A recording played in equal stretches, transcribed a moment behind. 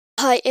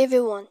Hi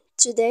everyone,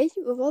 today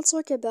we will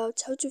talk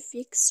about how to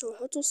fix or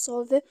how to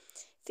solve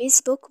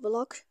Facebook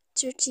block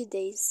 30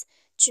 days.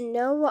 To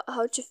know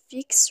how to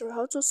fix or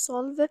how to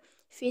solve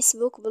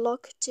Facebook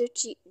block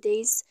 30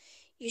 days,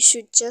 you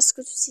should just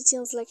go to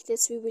settings like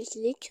this. We will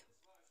click.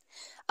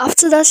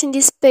 After that, in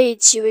this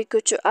page, you will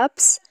go to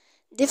apps,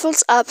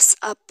 default apps,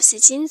 app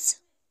settings.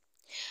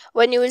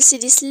 When you will see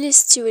this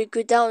list, you will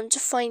go down to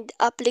find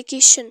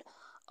application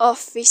of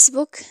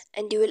Facebook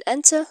and you will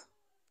enter.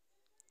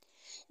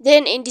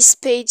 Then in this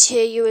page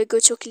here, you will go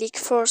to click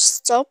force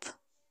stop.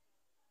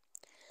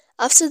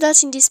 After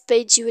that, in this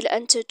page, you will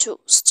enter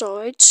to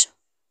storage.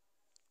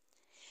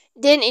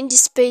 Then in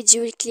this page,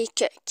 you will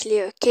click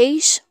clear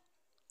cache.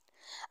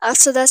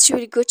 After that, you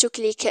will go to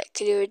click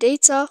clear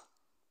data.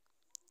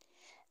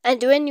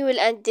 And when you will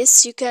end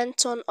this, you can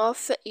turn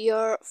off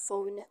your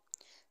phone.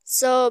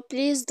 So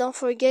please don't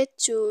forget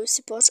to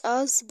support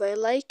us by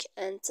like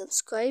and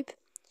subscribe.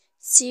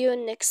 See you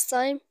next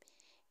time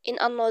in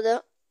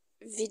another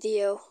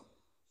video.